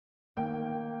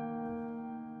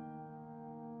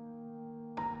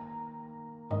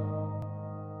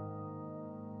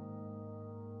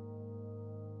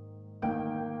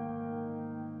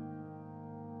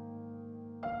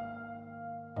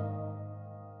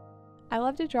I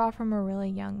love to draw from a really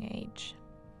young age.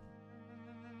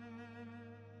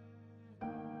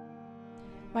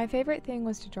 My favorite thing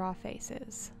was to draw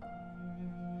faces.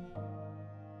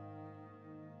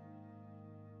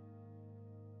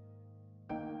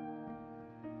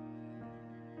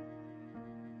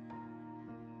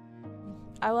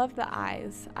 I love the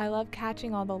eyes. I love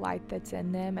catching all the light that's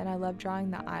in them, and I love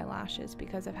drawing the eyelashes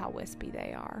because of how wispy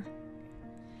they are.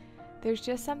 There's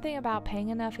just something about paying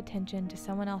enough attention to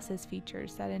someone else's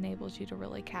features that enables you to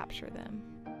really capture them.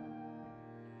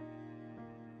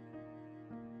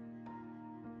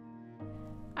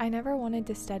 I never wanted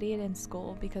to study it in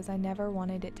school because I never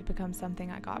wanted it to become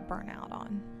something I got burnt out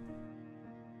on.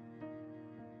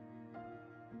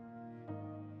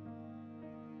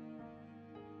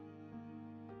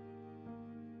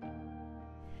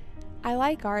 I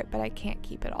like art, but I can't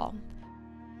keep it all.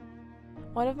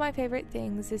 One of my favorite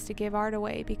things is to give art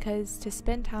away because to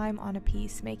spend time on a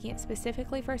piece making it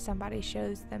specifically for somebody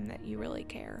shows them that you really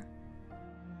care.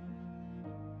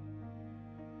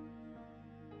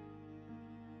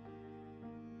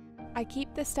 I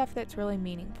keep the stuff that's really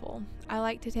meaningful. I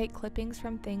like to take clippings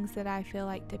from things that I feel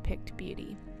like depict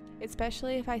beauty,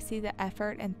 especially if I see the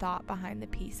effort and thought behind the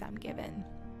piece I'm given.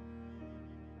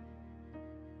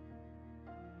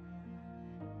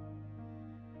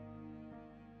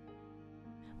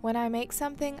 When I make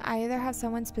something, I either have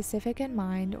someone specific in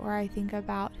mind or I think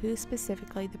about who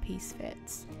specifically the piece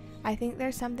fits. I think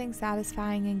there's something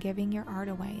satisfying in giving your art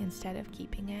away instead of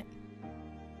keeping it.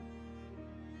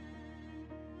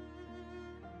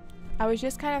 I was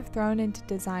just kind of thrown into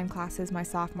design classes my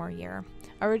sophomore year.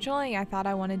 Originally, I thought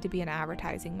I wanted to be an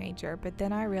advertising major, but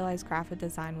then I realized graphic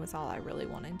design was all I really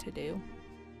wanted to do.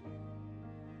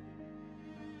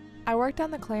 I worked on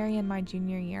the Clarion my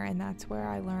junior year, and that's where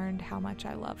I learned how much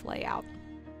I love layout.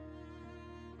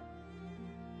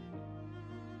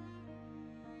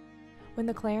 When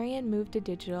the Clarion moved to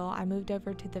digital, I moved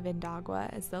over to the Vendagua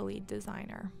as the lead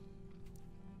designer.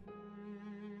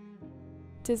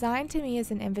 Design to me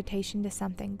is an invitation to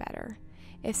something better.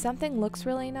 If something looks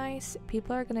really nice,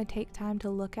 people are going to take time to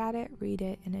look at it, read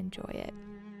it, and enjoy it.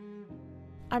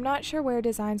 I'm not sure where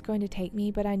design's going to take me,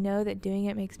 but I know that doing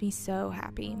it makes me so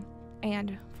happy.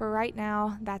 And for right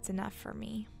now, that's enough for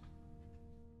me.